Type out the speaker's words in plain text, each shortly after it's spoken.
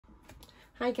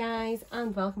Hi guys,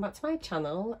 and welcome back to my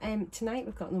channel. Tonight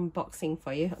we've got an unboxing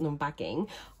for you, an unbagging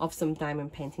of some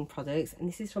diamond painting products, and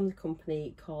this is from the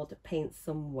company called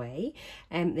Paintsomeway.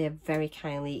 They have very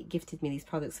kindly gifted me these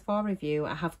products for review.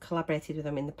 I have collaborated with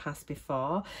them in the past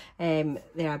before. They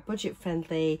are budget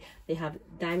friendly. They have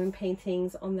diamond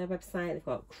paintings on their website. They've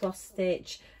got cross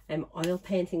stitch, oil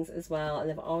paintings as well, and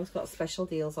they've always got special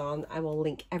deals on. I will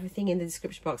link everything in the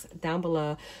description box down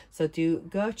below, so do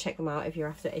go check them out if you're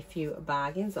after a few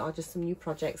bargains or just some new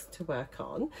projects to work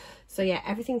on. So yeah,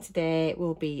 everything today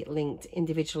will be linked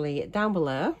individually down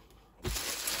below.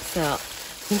 So I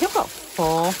think I've got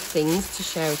 4 things to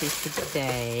share with you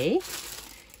today.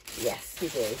 Yes, we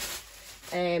do.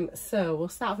 So we'll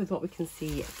start off with what we can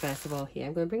see first of all here.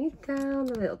 I'm going to bring it down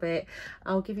a little bit.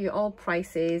 I'll give you all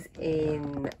prices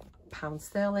in pounds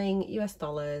sterling, US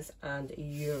dollars and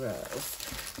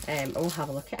euros. And we'll have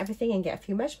a look at everything and get a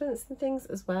few measurements and things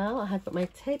as well. I have got my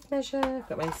tape measure, I've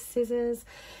got my scissors.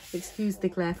 Excuse the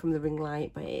glare from the ring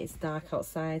light, but it is dark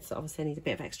outside, so obviously I need a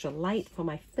bit of extra light for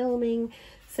my filming.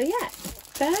 So yeah, the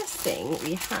first thing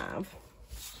we have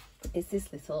is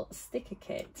this little sticker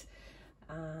kit.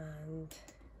 And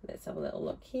let's have a little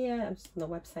look here. I'm just on the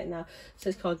website now. So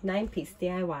it's called 9-piece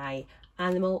DIY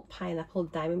animal pineapple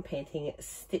diamond painting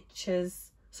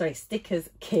stickers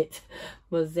kit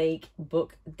mosaic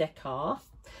book decor.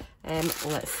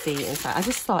 Let's see inside. I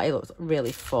just thought it looked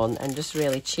really fun and just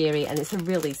really cheery, and it's a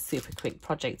really super quick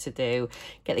project to do.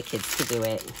 Get the kids to do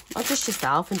it, or just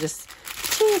yourself, and just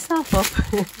cheer yourself up.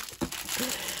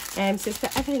 So it's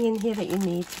got everything in here that you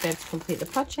need to be able to complete the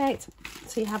project.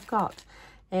 So you have got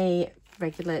a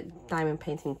regular diamond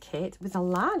painting kit with a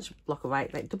large block of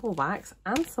white, like double wax,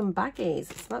 and some baggies.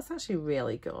 So that's actually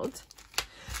really good.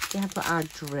 We have got our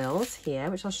drills here,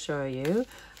 which I'll show you.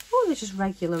 Oh, they're just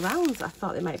regular rounds. I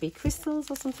thought they might be crystals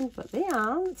or something, but they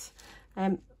aren't.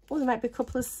 Oh, there might be a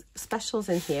couple of specials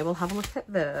in here. We'll have a look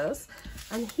at those.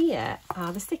 And here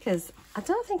are the stickers. I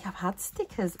don't think I've had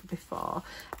stickers before.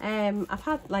 I've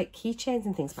had like keychains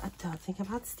and things, but I don't think I've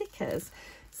had stickers.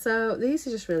 So these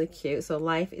are just really cute. So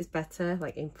life is better,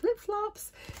 like in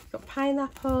flip-flops. We've got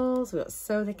pineapples, we've got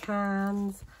soda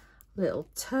cans, little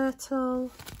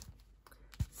turtle,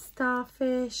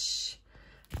 starfish,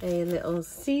 a little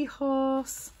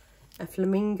seahorse, a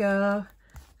flamingo,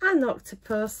 an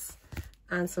octopus,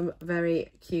 and some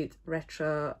very cute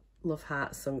retro love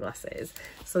heart sunglasses.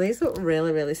 So these look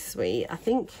really, really sweet. I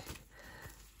think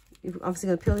you're obviously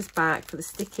going to peel this back for the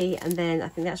sticky, and then I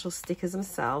think the actual stickers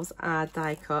themselves are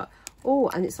die cut. Oh,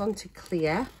 and it's onto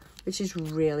clear, which is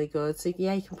really good. So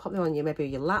yeah, you can pop them on maybe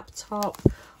your laptop,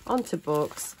 onto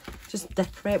books, just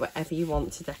decorate whatever you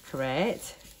want to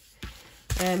decorate.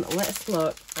 Let's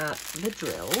look at the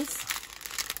drills.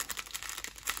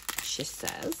 She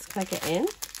says, can I get in?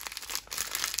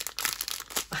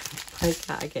 Why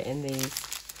can't I get in these?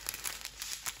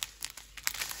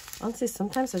 Honestly,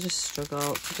 sometimes I just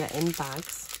struggle to get in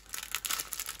bags.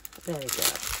 There we go.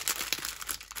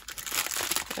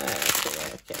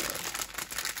 Okay.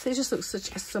 So it just looks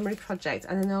such a summery project.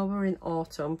 And I know we're in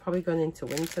autumn, probably going into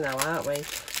winter now, aren't we?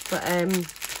 But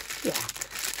yeah,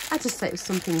 I just thought it was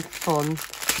something fun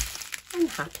and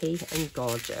happy and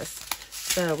gorgeous.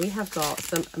 So we have got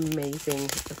some amazing,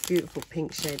 beautiful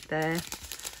pink shade there.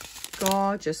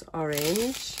 Gorgeous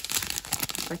orange,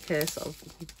 like a sort of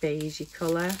beigey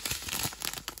colour.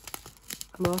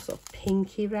 More sort of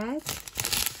pinky red,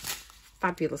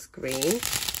 fabulous green,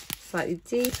 slightly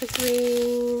deeper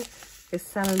green, a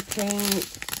salmon pink,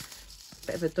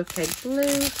 bit of a duck egg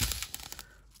blue,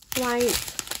 white,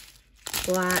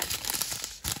 black,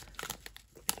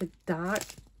 a dark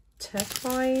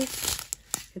turquoise,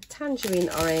 a tangerine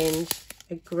orange,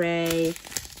 a grey,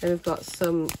 then we've got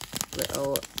some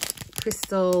little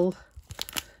crystal.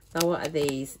 Now what are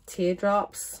these?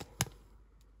 Teardrops?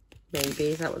 Maybe,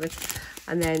 is that what they're...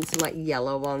 And then some like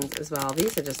yellow ones as well.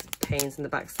 These are just pains in the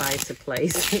backside to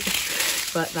place,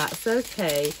 but that's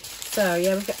okay. So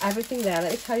yeah, we've got everything there.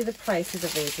 Let me tell you the prices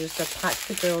of these. We're just going to pack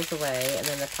the drills away, and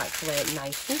then they're packed away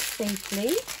nice and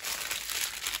safely.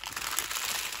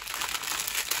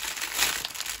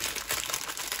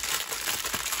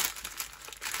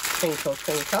 Twinkle,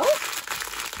 twinkle.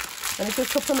 And there's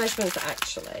a couple of measurements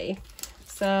actually.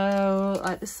 So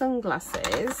like the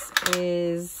sunglasses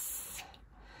is,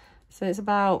 so it's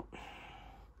about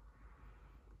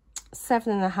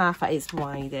 7.5 at its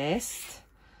widest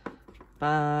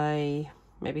by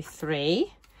maybe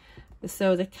 3. The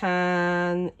soda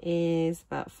can is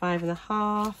about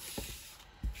 5.5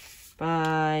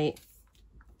 by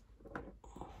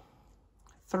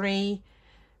 3.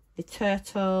 The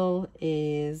turtle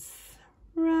is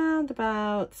round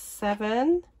about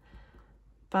 7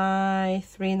 by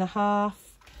 3.5.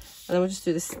 And then we'll just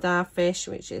do the starfish,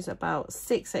 which is about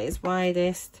 6 at its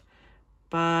widest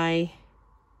by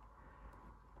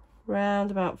round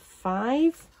about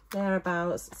 5,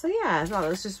 thereabouts. So yeah, I thought that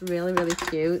was just really, really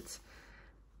cute.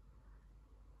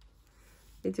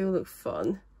 They do look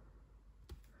fun.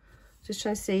 Just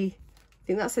trying to see, I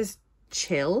think that says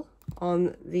chill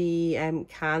on the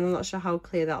can. I'm not sure how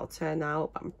clear that'll turn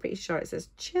out, but I'm pretty sure it says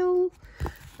chill.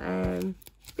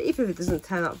 But even if it doesn't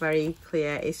turn out very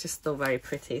clear, it's just still very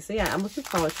pretty. So yeah, I'm looking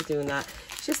forward to doing that.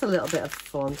 It's just a little bit of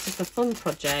fun, just a fun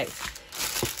project.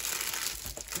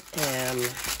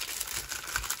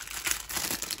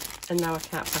 And now I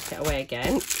can't pack it away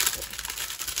again.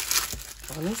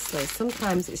 Honestly,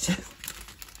 sometimes it's just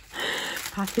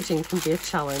packaging can be a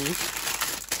challenge.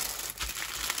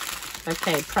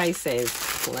 Okay, prices.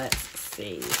 Let's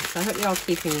see. So I hope you're all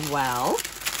keeping well.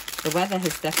 The weather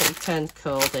has definitely turned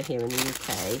colder here in the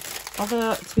UK.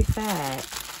 Although, to be fair,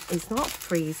 it's not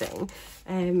freezing.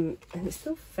 And it's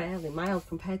still fairly mild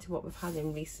compared to what we've had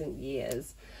in recent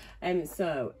years.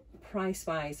 So,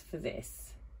 price-wise for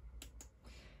this,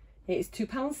 it's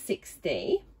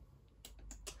 £2.60,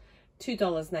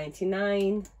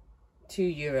 $2.99,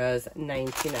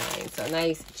 €2.99. So a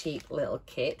nice cheap little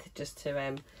kit just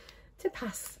to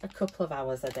pass a couple of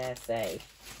hours, I dare say.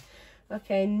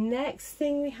 Okay, next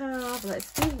thing we have,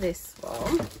 let's do this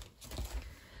one.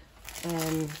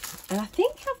 And I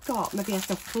think I've got maybe like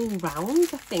a full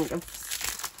round, I think, of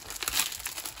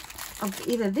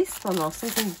either this one or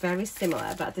something very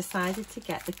similar, but I decided to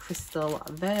get the crystal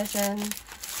version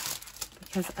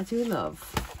because I do love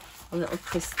a little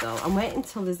crystal. I'm waiting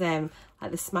until there's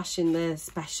like the smashing the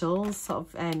specials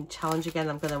sort of challenge again.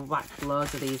 I'm going to whack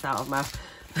loads of these out of my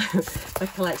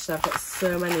collection. I've got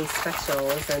so many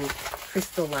specials and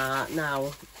crystal art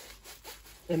now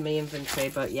in my inventory,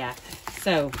 but yeah.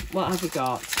 So what have we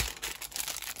got?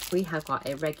 We have got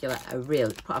a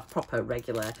proper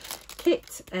regular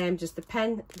kit, just the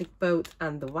pen, the boat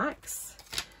and the wax.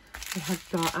 We have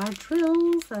got our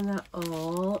drills and they're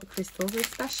all crystals and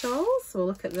specials, so we'll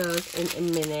look at those in a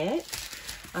minute.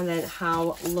 And then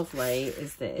how lovely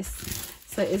is this?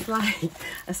 So it's like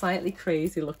a slightly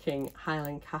crazy looking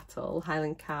Highland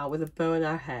cow with a bow in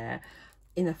her hair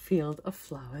in a field of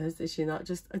flowers. Is she not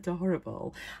just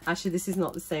adorable? Actually, this is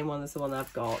not the same one as the one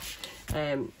I've got.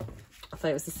 I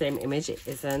thought it was the same image. It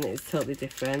isn't. It's totally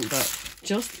different, but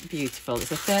just beautiful.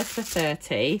 It's a 30 for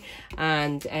 30,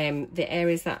 and the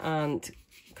areas that aren't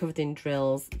covered in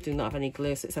drills do not have any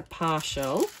glue, so it's a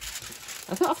partial.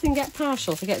 I don't often get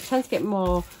partials. I tend to get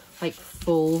more like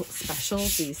full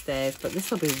specials these days, but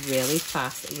this will be really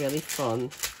fast, really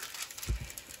fun.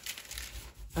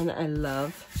 And I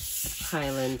love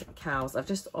Highland cows. I've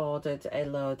just ordered a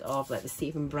load of like the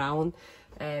Stephen Brown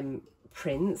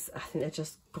prints. I think they're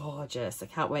just gorgeous. I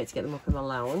can't wait to get them up in the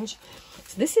lounge.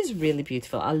 So this is really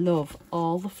beautiful. I love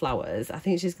all the flowers. I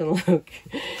think she's gonna look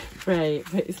great,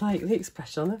 but it's like the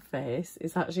expression on her face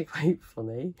is actually quite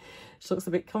funny. She looks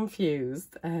a bit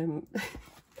confused.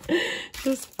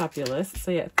 Just fabulous.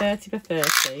 So yeah, 30 for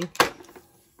 30.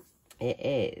 It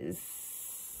is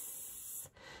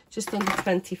just under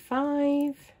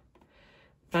 25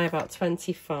 by about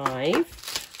 25.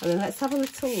 And then let's have a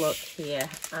little look here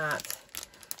at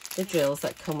the drills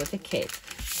that come with the kit.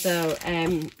 So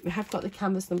we have got the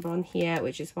canvas number on here,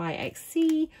 which is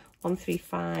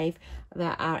YXC135.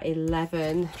 There are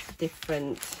 11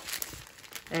 different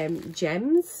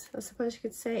gems, I suppose you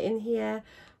could say, in here.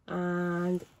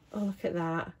 And oh, look at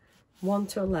that, 1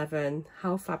 to 11.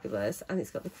 How fabulous. And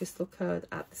it's got the crystal code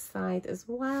at the side as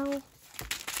well.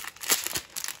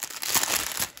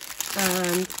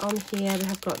 And on here we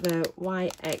have got the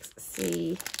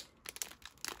YXC135,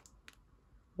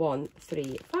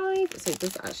 so it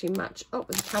does actually match up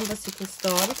with the canvas. You can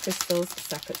store the crystals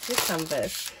separate to the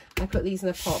canvas. I put these in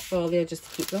a portfolio just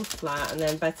to keep them flat, and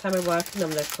then by the time I work on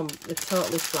them, they're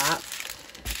totally flat.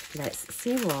 Let's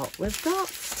see what we've got.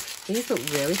 These look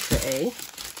really pretty.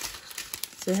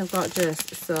 So we have got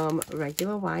just some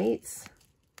regular whites,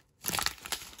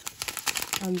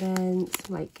 and then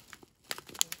some like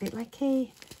bit like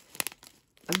a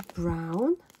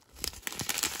brown,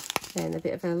 then a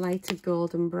bit of a lighter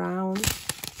golden brown,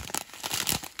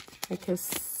 like a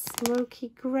smoky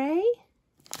grey,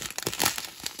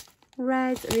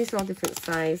 red, and these are all different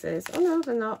sizes. Oh no,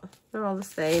 they're not, they're all the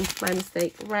same, my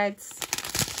mistake. Reds,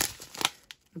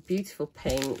 a beautiful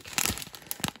pink,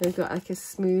 we've got like a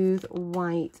smooth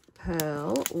white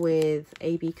pearl with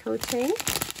AB coating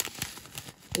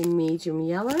in medium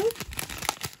yellow,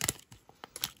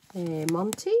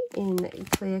 Monty in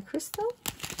clear crystal.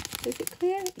 Is it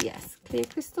clear? Yes, clear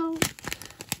crystal.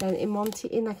 Then in want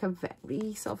it in like a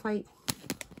very sort of like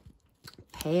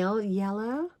pale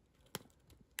yellow.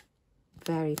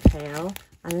 Very pale.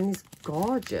 And then this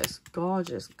gorgeous,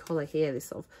 gorgeous colour here, this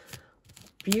sort of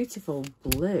beautiful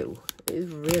blue. It is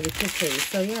really pretty.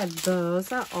 So yeah,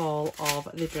 those are all of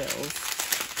the drills.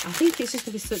 I think it's just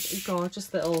going to be such a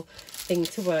gorgeous little thing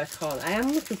to work on. I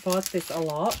am looking forward to this a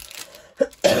lot.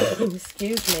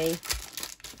 Excuse me.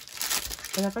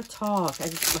 Whenever I talk, my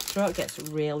throat gets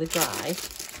really dry.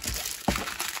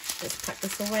 Let's pack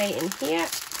this away in here.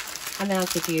 And then I'll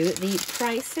give you the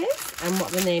prices and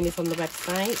what the name is on the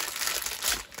website.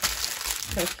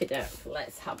 Okay,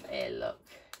 let's have a look.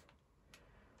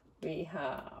 We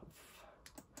have...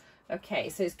 Okay,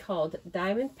 so it's called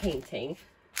Diamond Painting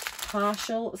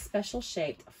Partial Special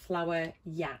Shaped Flower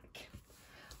Yak.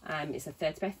 It's a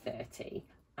 30 by 30.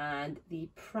 And the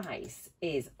price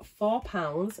is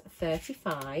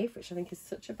 £4.35, which I think is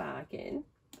such a bargain.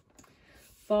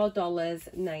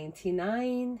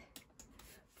 $4.99.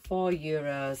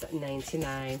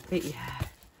 €4.99. But yeah,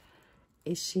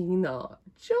 is she not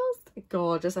just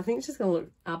gorgeous? I think she's going to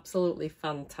look absolutely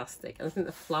fantastic. And I think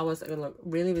the flowers are going to look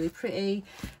really, really pretty.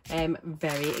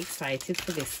 Very excited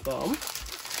for this one.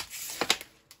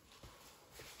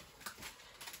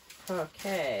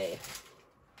 Okay.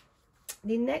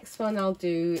 The next one I'll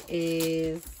do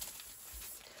is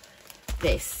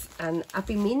this, and I've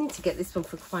been meaning to get this one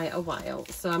for quite a while,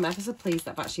 so I'm ever so pleased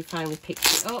that I've actually finally picked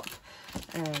it up.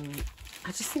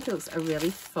 I just think it looks a really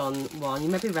fun one. You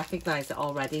maybe recognise it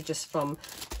already just from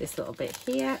this little bit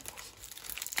here.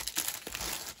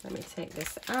 Let me take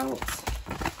this out.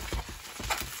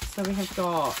 So we have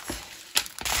got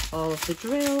all of the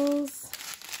drills.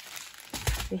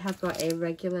 We have got a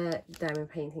regular diamond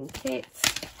painting kit.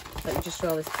 Let me just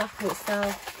roll this back on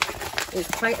itself. It's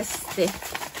quite a stiff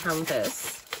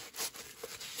canvas.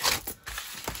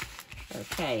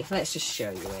 Okay, let's just show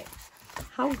you it.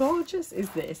 How gorgeous is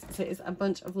this? So it's a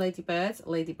bunch of ladybugs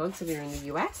if you're in the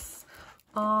US,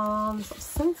 on sort of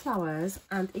sunflowers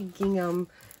and a gingham,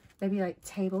 maybe like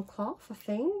tablecloth, I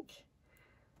think.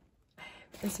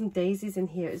 And some daisies in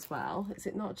here as well. Is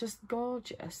it not just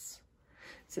gorgeous?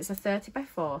 So it's a 30 by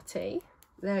 40.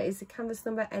 There is the canvas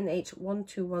number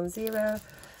NH1210.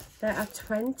 There are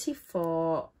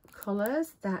 24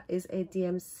 colours. That is a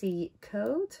DMC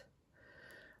code.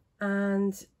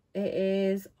 And it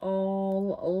is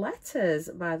all letters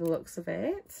by the looks of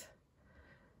it.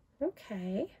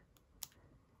 Okay.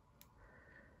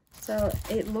 So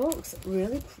it looks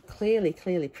really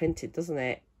clearly printed, doesn't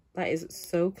it? That is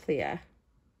so clear.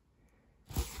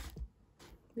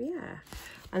 Yeah.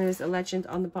 And there's a legend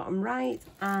on the bottom right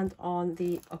and on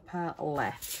the upper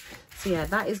left. So yeah,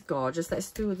 that is gorgeous. Let's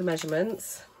do the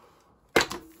measurements.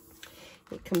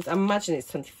 It comes, I imagine it's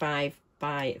 25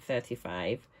 by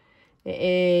 35. It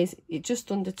is just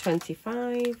under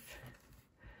 25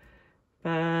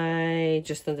 by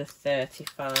just under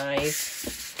 35.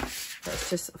 Let's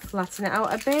just flatten it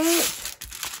out a bit.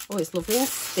 Oh, it's lovely and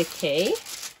sticky.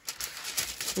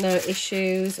 No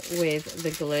issues with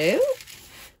the glue.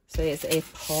 So it's a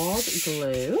poured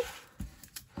glue.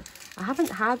 I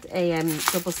haven't had a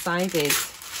double-sided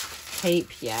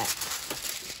tape yet.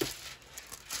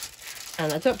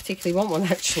 And I don't particularly want one,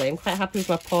 actually. I'm quite happy with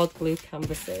my poured glue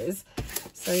canvases.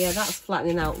 So yeah, that's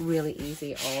flattening out really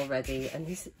easy already. And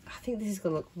this, I think this is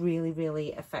going to look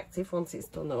really effective once it's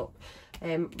done up.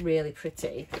 Really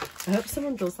pretty. I hope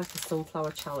someone does like a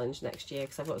sunflower challenge next year,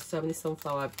 because I've got so many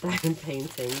sunflower diamond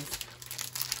paintings.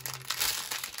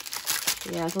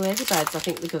 Yeah, the ladybirds, I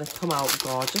think they're going to come out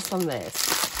gorgeous on this.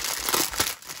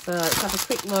 So let's have a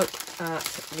quick look at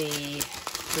the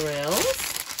drills.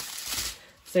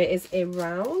 So it is a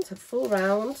round, a full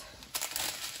round,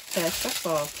 30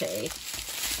 by 40.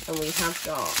 And we have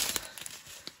got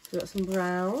some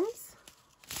browns.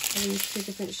 Are these two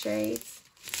different shades?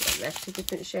 Yeah, there's two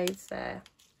different shades there.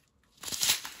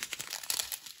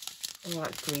 Oh,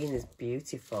 that green is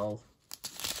beautiful.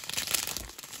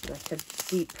 Like a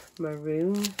deep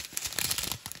maroon,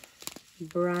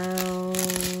 brown,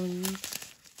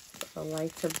 a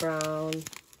lighter brown.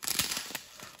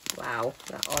 Wow,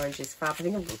 that orange is fab. I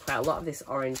think I've got quite a lot of this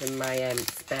orange in my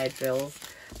spare drills.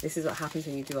 This is what happens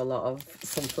when you do a lot of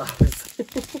sunflowers.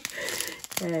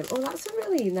 Oh, that's a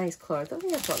really nice colour. I don't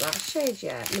think I've got that shade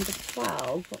yet. Number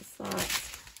 12, what's that?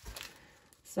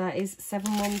 So that is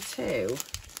 712.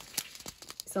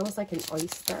 It's almost like an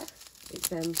oyster.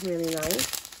 It's really nice.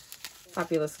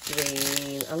 Fabulous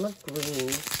green. I love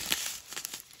green.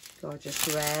 Gorgeous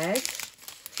red.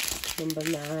 Number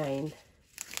 9.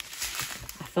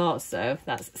 I thought so.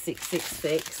 That's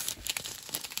 666.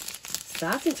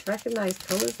 Starting to recognise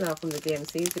colours now from the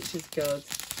DMCs, which is good.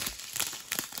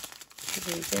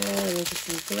 There we go, and then just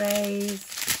some greys,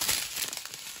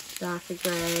 darker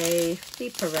grey,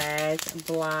 deeper red,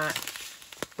 black,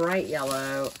 bright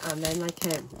yellow, and then like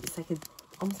a, it's like a,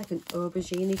 almost like an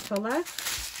aubergine colour.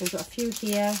 We've got a few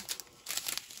here,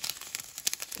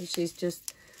 which is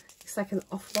just, it's like an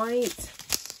off-white,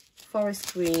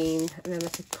 forest green, and then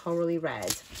like a corally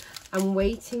red. I'm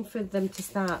waiting for them to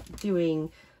start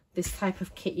doing this type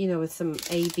of kit, you know, with some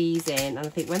ABs in, and I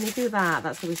think when they do that,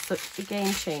 that's going to be such a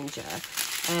game changer.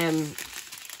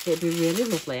 It'd be really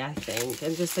lovely, I think,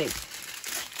 and just like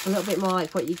a little bit more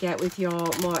like what you get with your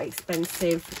more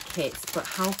expensive kits. But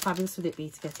how fabulous would it be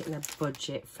to get it in a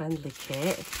budget friendly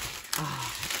kit?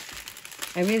 Oh,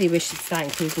 I really wish you'd start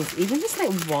including even just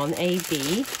like one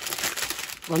AB,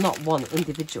 well, not one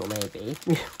individual maybe,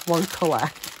 one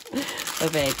colour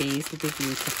of ABs would be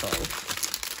beautiful.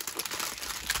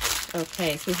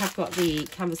 Okay, so we have got the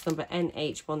canvas number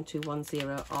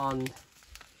NH1210 on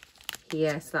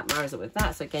here, so that marries up with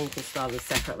that. So again, you can store these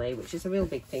separately, which is a real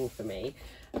big thing for me.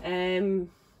 Okay,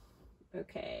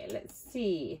 let's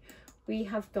see. We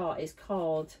have got, it's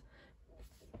called,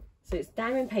 so it's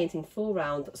Diamond Painting Full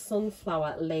Round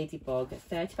Sunflower Ladybug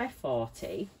 30 by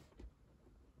 40.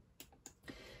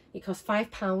 It costs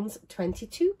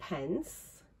 £5.22,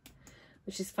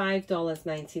 which is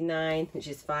 $5.99, which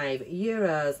is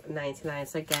 €5.99.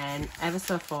 So again, ever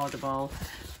so affordable.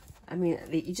 I mean,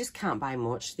 you just can't buy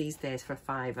much these days for a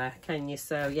 £5, can you?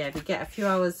 So yeah, if you get a few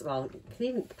hours, well, it can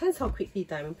even, depends how quickly you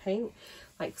diamond paint.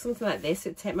 Like something like this,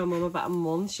 it'd take my mum about a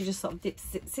month. She just sort of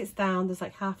sits down, there's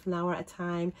like half an hour at a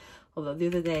time. Although the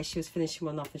other day she was finishing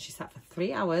one off and she sat for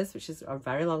 3 hours, which is a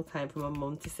very long time for my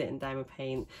mum to sit and diamond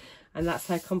paint. And that's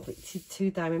her completed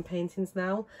 2 diamond paintings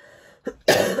now.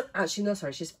 Actually, no,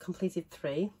 sorry, she's completed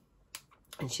 3.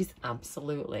 And she's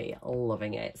absolutely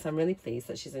loving it. So I'm really pleased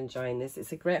that she's enjoying this.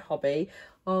 It's a great hobby,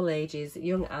 all ages,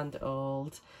 young and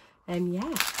old.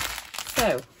 Yeah,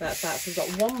 so that's that. So we've got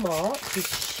one more to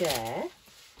share.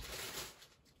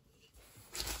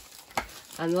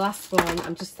 And the last one,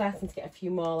 I'm just starting to get a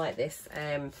few more like this.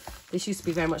 This used to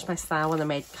be very much my style when I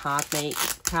made card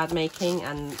making,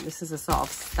 and this is a sort of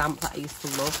stamp that I used to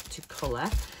love to colour.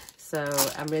 So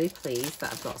I'm really pleased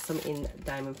that I've got some in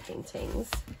diamond paintings.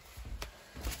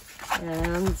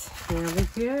 And here we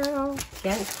go.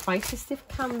 Again, it's quite a stiff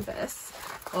canvas.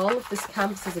 All of these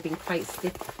canvases have been quite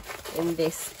stiff in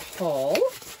this haul.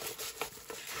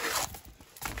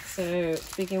 So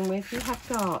to begin with, we have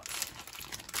got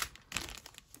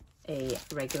a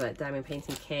regular diamond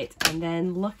painting kit, and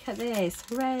then look at this,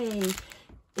 hooray,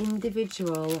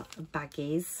 individual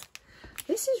baggies.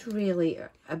 This is really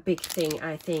a big thing,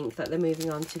 I think, that they're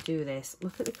moving on to do this.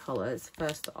 Look at the colours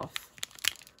first off.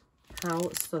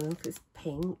 How stunning. Look at this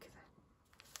pink,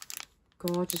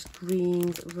 gorgeous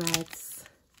greens, reds.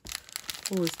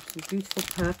 Oh, there's some beautiful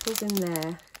purples in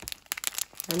there.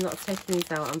 I'm not taking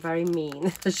these out, I'm very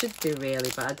mean. I should do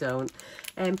really, but I don't.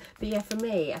 But yeah, for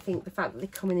me, I think the fact that they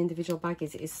come in individual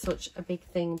baggies is such a big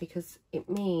thing, because it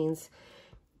means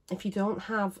if you don't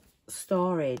have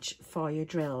storage for your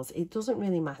drills, it doesn't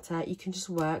really matter. You can just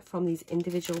work from these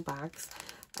individual bags.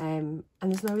 And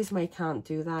there's no reason why you can't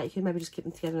do that. You can maybe just keep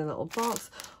them together in a little box,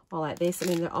 or like this. I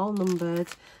mean, they're all numbered,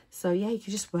 so yeah, you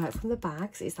can just work from the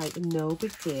bags. It's like no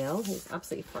big deal. It's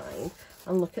absolutely fine.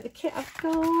 And look at the kit I've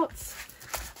got.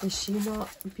 Is she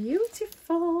not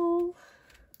beautiful?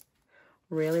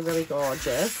 Really, really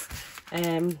gorgeous.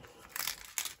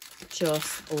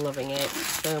 Just loving it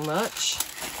so much.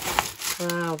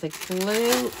 Wow, the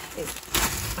glue.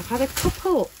 I've had a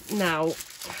couple now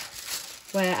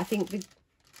where I think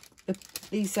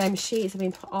these sheets have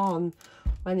been put on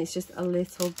when it's just a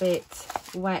little bit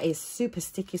wet. It's super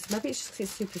sticky, so maybe it's just because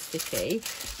it's super sticky,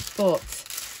 but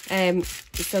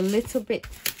it's a little bit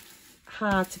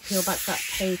hard to peel back that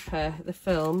paper, the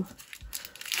film.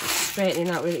 Straightening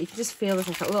out, really, you can just feel there's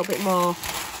like a little bit more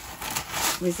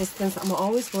resistance. I'm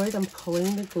always worried I'm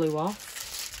pulling the glue off.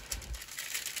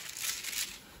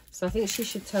 So I think she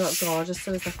should turn out gorgeous.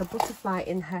 So there's like a butterfly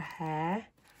in her hair.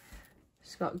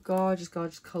 She's got gorgeous,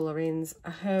 gorgeous colourings. I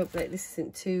hope that this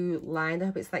isn't too lined. I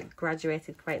hope it's like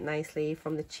graduated quite nicely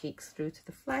from the cheeks through to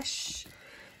the flesh.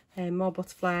 More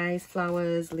butterflies,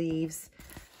 flowers, leaves.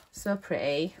 So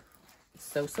pretty.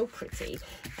 So pretty.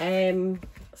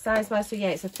 Size wise, so yeah,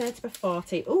 it's a 30 by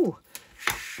 40. Ooh,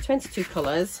 22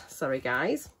 colours. Sorry,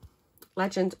 guys.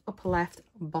 Legend, upper left,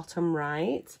 bottom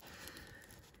right.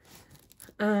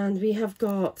 And we have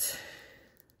got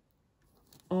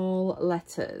all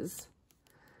letters.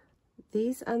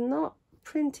 These are not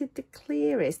printed the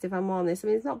clearest, if I'm honest. I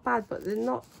mean, it's not bad, but they're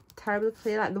not terribly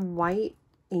clear. Like the white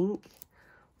ink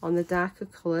on the darker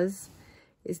colours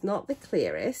is not the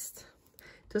clearest.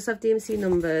 Does have DMC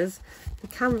numbers. The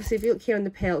canvas, if you look here on the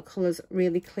pale colours,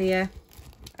 really clear.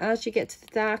 As you get to the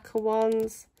darker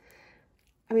ones,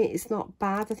 I mean, it's not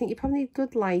bad. I think you probably need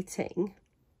good lighting.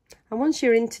 And once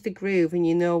you're into the groove and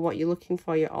you know what you're looking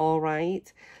for, you're all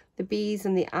right. The B's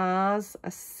and the R's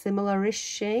are similar-ish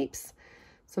shapes,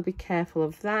 so be careful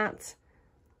of that.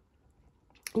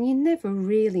 And you never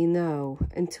really know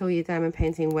until you're diamond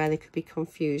painting where there could be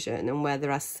confusion and where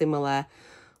there are similar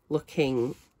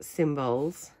looking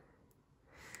symbols.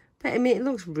 But I mean, it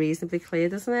looks reasonably clear,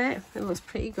 doesn't it? It looks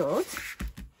pretty good.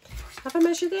 Have I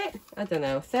measured it? I don't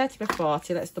know. 30 by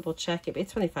 40. Let's double check. It'd be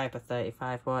 25 by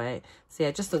 35, won't it? So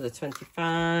yeah, just under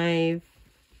 25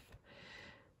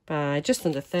 by just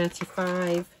under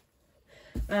 35.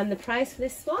 And the price for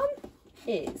this one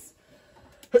is,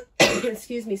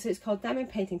 excuse me, so it's called Diamond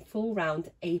Painting Full Round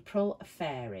April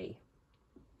Fairy.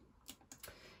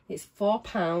 It's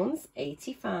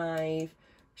 £4.85,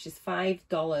 which is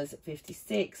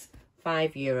 $5.56,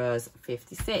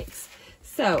 €5.56.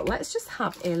 So let's just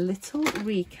have a little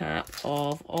recap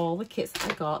of all the kits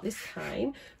I got this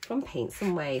time from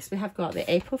Paintsomeway. So we have got the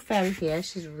April Fairy here.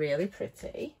 She's really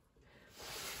pretty.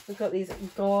 We've got these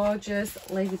gorgeous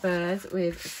ladybirds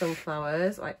with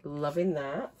sunflowers, like loving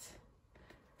that.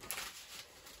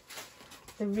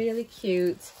 They're really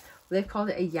cute. They've called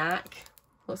it a yak.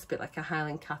 Looks a bit like a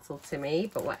Highland cattle to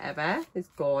me, but whatever. It's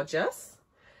gorgeous.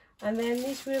 And then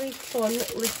this really fun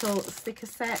little sticker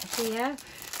set here.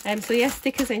 So yes,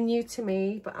 stickers are new to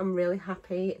me, but I'm really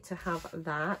happy to have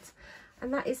that.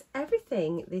 And that is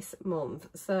everything this month.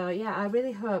 So yeah, I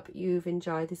really hope you've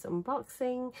enjoyed this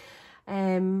unboxing.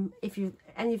 If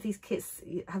any of these kits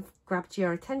have grabbed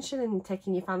your attention and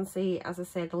taken your fancy, as I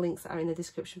said, the links are in the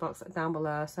description box down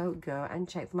below, so go and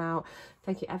check them out.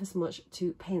 Thank you ever so much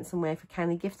to Paintsomeway for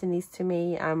kindly gifting these to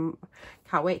me.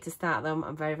 Can't wait to start them.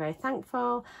 I'm very, very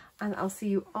thankful, and I'll see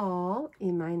you all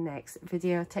in my next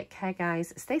video. Take care,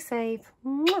 guys. Stay safe.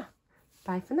 Mwah.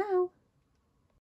 Bye for now.